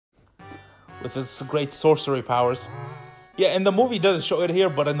with his great sorcery powers. Yeah, in the movie, it doesn't show it here,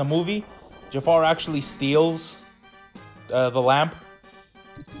 but in the movie, Jafar actually steals the lamp.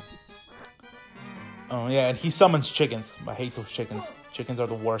 Oh, yeah, and he summons chickens. I hate those chickens. Chickens are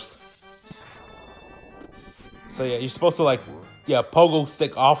the worst. So, yeah, you're supposed to, like, yeah, pogo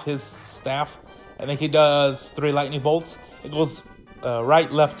stick off his staff. And then he does 3 lightning bolts. It goes right,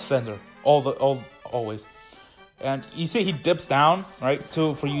 left, center. Always. And you see he dips down, right,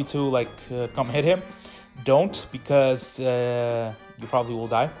 for you to, like, come hit him. Don't, because you probably will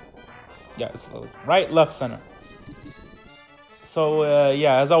die. Yeah, it's right, left, center. So,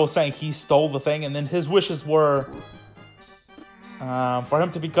 yeah, as I was saying, he stole the thing, and then his wishes were for him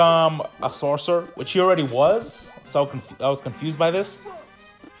to become a sorcerer, which he already was. So I was confused by this.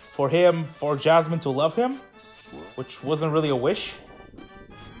 For Jasmine to love him, which wasn't really a wish.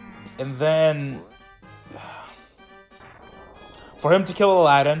 And then for him to kill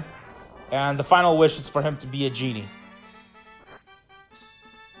Aladdin, and the final wish is for him to be a genie.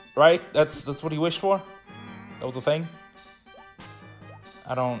 Right? That's what he wished for? That was a thing?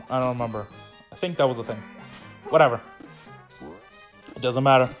 I don't remember. I think that was a thing. Whatever. It doesn't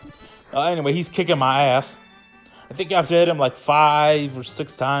matter. Anyway, he's kicking my ass. I think you have to hit him like 5 or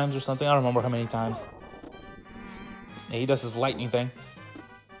 6 times or something. I don't remember how many times. Yeah, he does his lightning thing.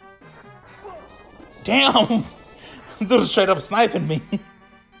 Damn! This dude is straight up sniping me.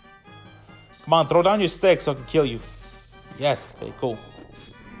 Come on, throw down your stick so I can kill you. Yes, okay, cool.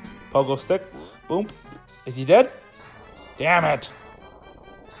 Pogo stick. Boom. Is he dead? Damn it.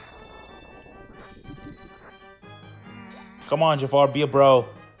 Come on, Jafar, be a bro.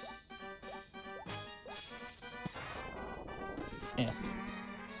 Yeah.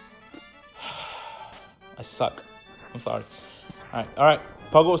 I suck. I'm sorry. Alright.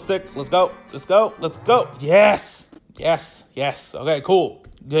 Pogo stick. Let's go. Let's go. Let's go. Yes. Yes. Yes. Okay, cool.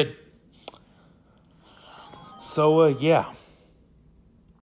 Good. So, yeah.